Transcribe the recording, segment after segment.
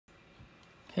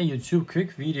Hey YouTube,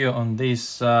 quick video on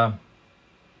this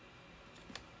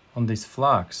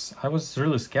flux. I was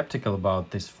really skeptical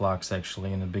about this flux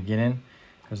actually in the beginning,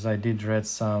 because I did read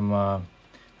some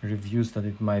reviews that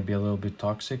it might be a little bit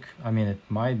toxic. I mean, it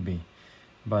might be,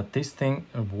 but this thing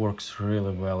works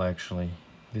really well actually.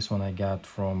 This one I got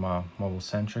from Mobile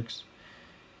Centrics,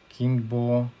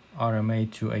 Kingbo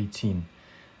RMA-218.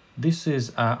 This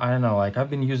is I don't know, like I've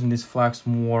been using this flux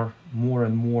more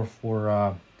and more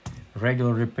for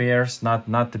regular repairs, not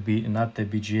the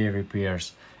BGA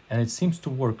repairs, and it seems to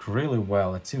work really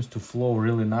well. It seems to flow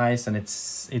really nice, and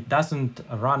it doesn't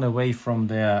run away from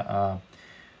the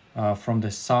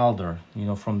solder, you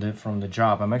know, from the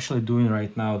job. I'm actually doing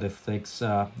right now the flex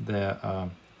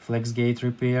gate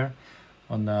repair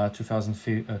on the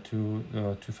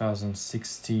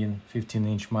 2016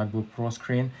 15-inch MacBook Pro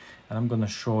screen, and I'm gonna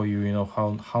show you, you know,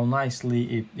 how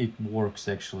nicely it works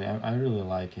actually. I really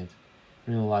like it.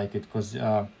 Really like it, because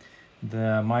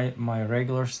my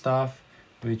regular stuff,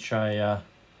 which I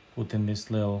put in this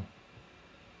little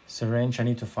syringe, I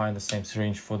need to find the same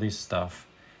syringe for this stuff,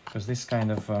 because this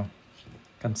kind of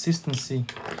consistency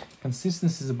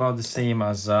is about the same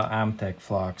as Amtech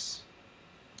flux,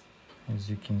 as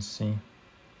you can see.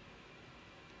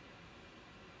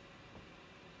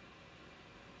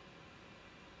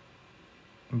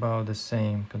 About the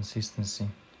same consistency,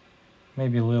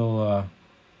 maybe a little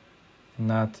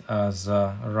not as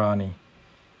runny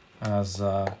as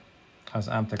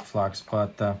Amtech flux,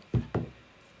 but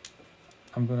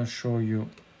I'm gonna show you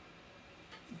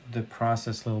the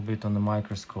process a little bit on the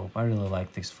microscope. I really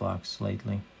like this flux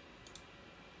lately.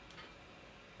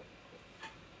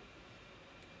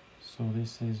 So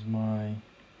this is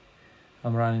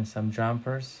I'm running some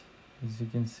jumpers, as you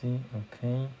can see.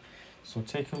 Okay, so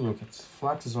take a look. Its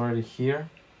flux is already here,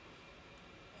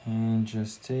 and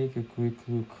just take a quick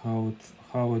look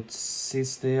how it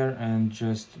sits there and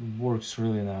just works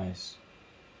really nice.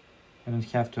 I don't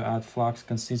have to add flux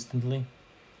consistently.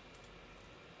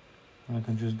 Like,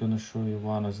 I'm just gonna show you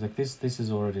one. It's like this is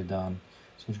already done,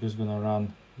 so I'm just gonna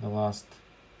run the last.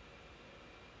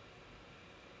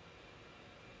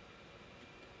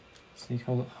 See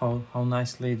how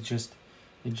nicely it just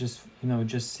you know, it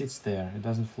just sits there. It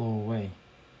doesn't flow away.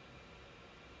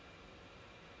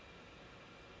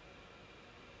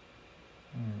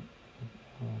 A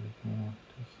little bit more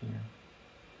to here.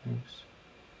 Oops.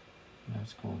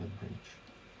 Let's call the bridge.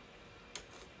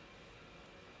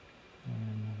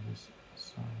 And move this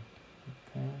aside.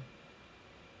 Okay.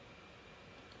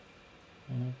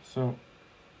 Yeah, so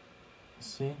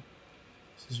see,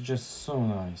 this is just so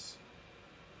nice.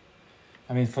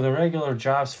 I mean, for the regular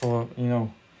jobs, for, you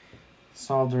know,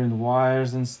 soldering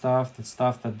wires and stuff, the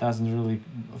stuff that doesn't really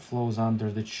flows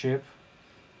under the chip,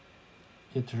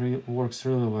 it works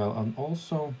really well. And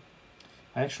also,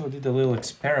 I actually did a little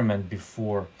experiment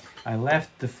before. I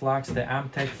left the flux, the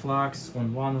Amtech flux,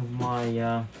 on one of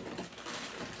my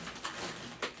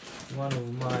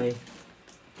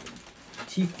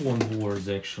T-con boards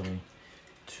actually,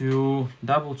 to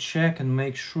double check and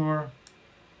make sure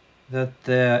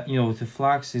that you know, the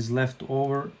flux is left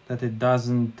over, that it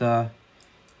doesn't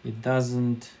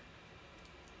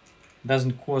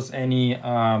cause any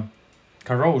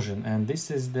corrosion. And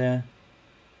this is the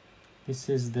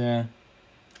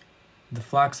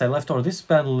flux I left over. This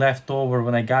been left over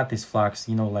when I got this flux,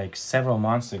 you know, like several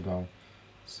months ago.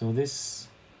 So this,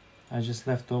 I just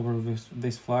left over with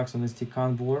this flux on this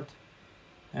T-con board,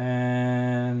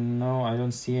 and no, I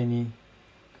don't see any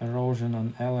corrosion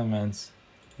on elements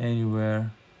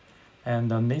anywhere.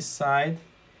 And on this side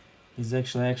is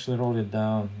actually rolled it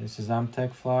down. This is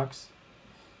Amtech flux.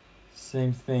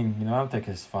 Same thing, you know, Amtech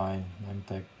is fine.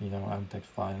 Amtech, you know, Amtech's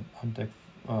fine. Amtech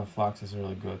flux is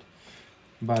really good.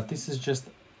 But this is just,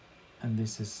 and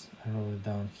this is, I roll it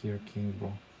down here,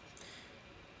 Kingbo.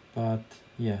 But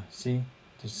yeah, see,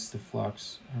 this is the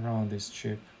flux around this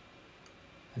chip.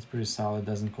 It's pretty solid,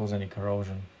 doesn't cause any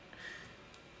corrosion.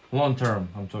 Long term,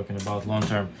 I'm talking about long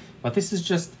term. But this is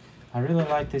just, I really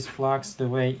like this flux, the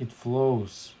way it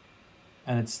flows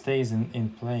and it stays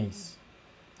in place.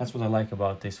 That's what I like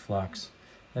about this flux.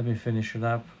 Let me finish it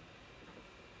up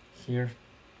here.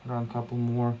 Run a couple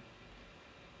more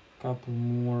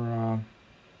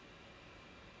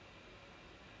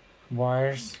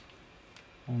wires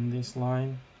on this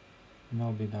line, and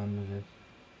I'll be done with it.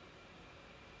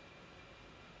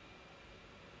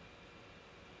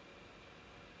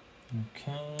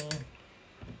 Okay,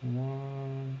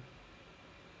 one,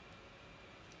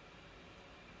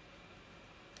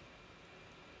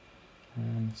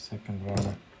 and second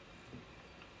one.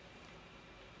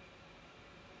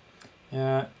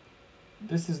 Yeah,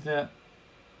 this is the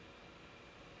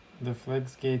the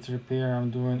flex gate repair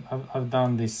I'm doing. I've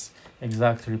done this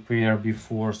exact repair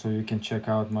before, so you can check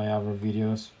out my other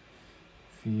videos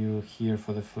if you here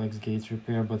for the flex gate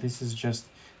repair. But this is just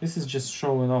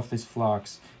showing off this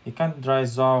flux. It kind of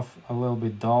dries off a little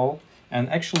bit dull, and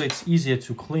actually it's easier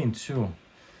to clean too.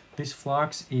 This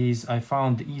flux is, I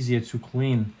found, easier to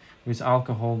clean with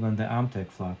alcohol than the Amtech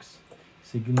flux.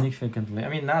 Significantly. I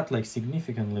mean, not like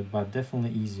significantly, but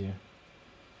definitely easier.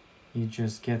 It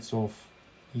just gets off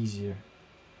easier.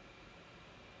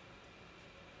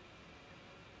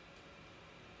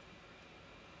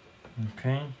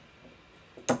 Okay,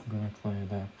 I'm gonna clean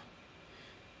it up.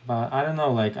 But I don't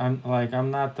know,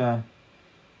 I'm not a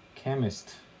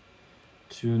chemist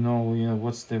to know, you know,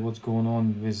 what's going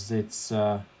on with its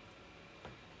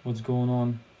what's going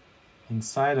on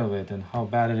inside of it, and how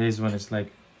bad it is when it's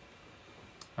like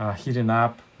heating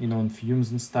up, you know, and fumes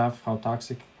and stuff, how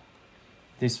toxic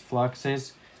this flux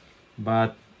is.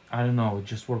 But I don't know, it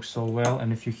just works so well,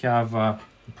 and if you have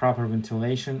proper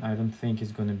ventilation, I don't think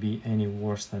it's going to be any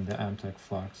worse than the Amtech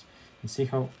flux. And see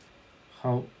how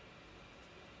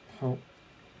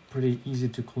pretty easy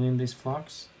to clean this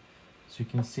flux, as you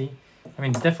can see. I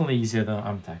mean, it's definitely easier than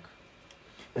Amtech.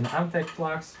 And Amtech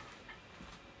flux,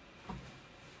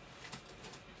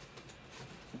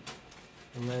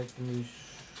 let me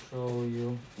show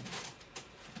you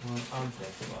one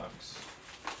Amtech flux.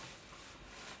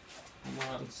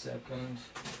 1 second.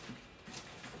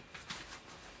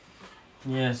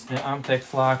 Yes, the Amtech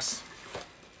flux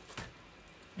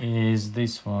is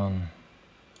this one.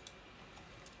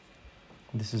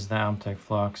 This is the Amtech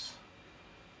flux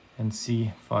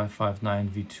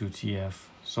NC-559-V2-TF.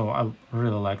 So I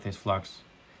really like this flux.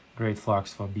 Great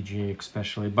flux for BGA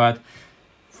especially. But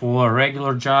for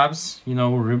regular jobs, you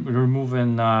know,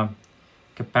 removing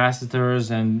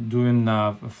capacitors and doing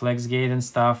flex gate and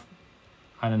stuff,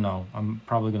 I don't know, I'm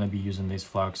probably gonna be using this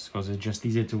flux because it's just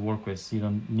easier to work with. You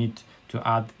don't need to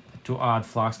add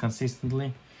flux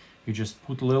consistently. You just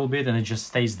put a little bit and it just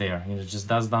stays there. It just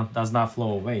does not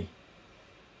flow away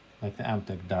like the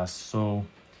Amtech does. So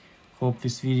hope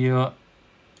this video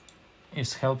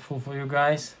is helpful for you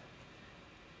guys,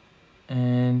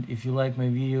 and if you like my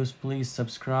videos, please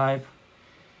subscribe,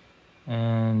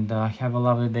 and have a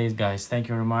lovely day, guys. Thank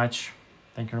you very much.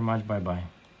 Bye bye.